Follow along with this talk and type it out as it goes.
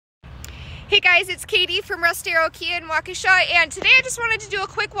Hey guys, it's Katie from Russ Darrow Kia in Waukesha, and today I just wanted to do a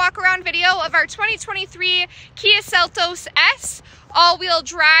quick walk around video of our 2023 Kia Seltos S all-wheel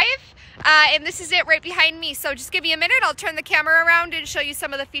drive, and this is it right behind me. So just give me a minute, I'll turn the camera around and show you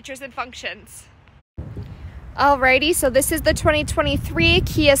some of the features and functions. Alrighty, so this is the 2023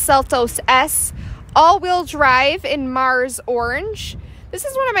 Kia Seltos S all-wheel drive in Mars Orange. This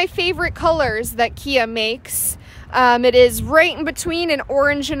is one of my favorite colors that Kia makes. It is right in between an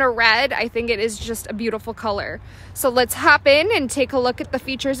orange and a red. I think it is just a beautiful color. So let's hop in and take a look at the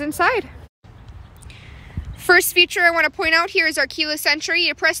features inside. First feature I want to point out here is our keyless entry.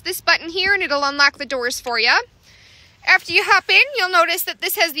 You press this button here and it'll unlock the doors for you. After you hop in, you'll notice that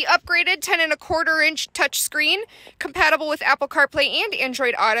this has the upgraded 10.25-inch touchscreen, compatible with Apple CarPlay and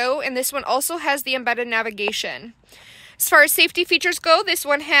Android Auto, and this one also has the embedded navigation. As far as safety features go, this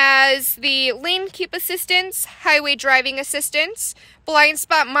one has the lane keep assistance, highway driving assistance, blind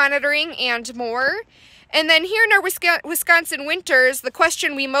spot monitoring, and more. And then here in our Wisconsin winters, the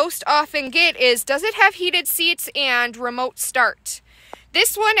question we most often get is, does it have heated seats and remote start?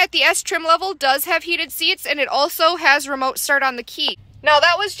 This one at the S trim level does have heated seats, and it also has remote start on the key. Now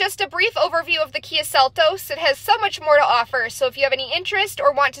that was just a brief overview of the Kia Seltos. It has so much more to offer, so if you have any interest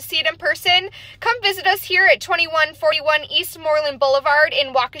or want to see it in person, come visit us here at 2141 East Moreland Boulevard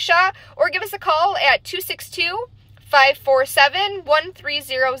in Waukesha, or give us a call at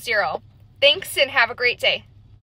 262-547-1300. Thanks and have a great day.